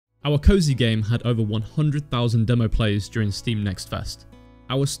Our cozy game had over 100,000 demo plays during Steam Next Fest.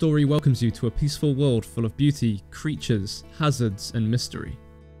 Our story welcomes you to a peaceful world full of beauty, creatures, hazards, and mystery.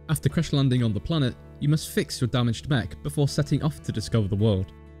 After crash landing on the planet, you must fix your damaged mech before setting off to discover the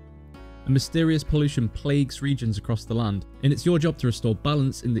world. A mysterious pollution plagues regions across the land, and it's your job to restore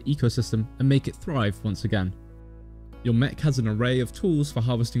balance in the ecosystem and make it thrive once again. Your mech has an array of tools for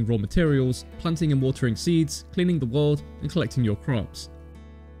harvesting raw materials, planting and watering seeds, cleaning the world, and collecting your crops.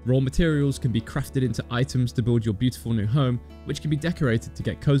 Raw materials can be crafted into items to build your beautiful new home, which can be decorated to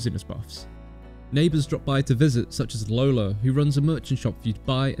get coziness buffs. Neighbours drop by to visit, such as Lola, who runs a merchant shop for you to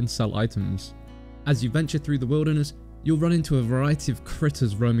buy and sell items. As you venture through the wilderness, you'll run into a variety of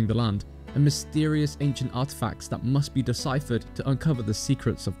critters roaming the land, and mysterious ancient artifacts that must be deciphered to uncover the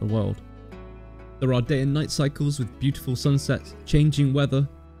secrets of the world. There are day and night cycles with beautiful sunsets, changing weather,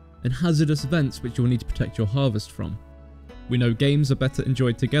 and hazardous events which you'll need to protect your harvest from. We know games are better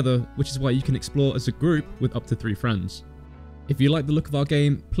enjoyed together, which is why you can explore as a group with up to 3 friends. If you like the look of our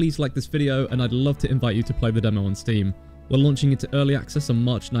game, please like this video, and I'd love to invite you to play the demo on Steam. We're launching into early access on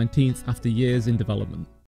March 19th after years in development.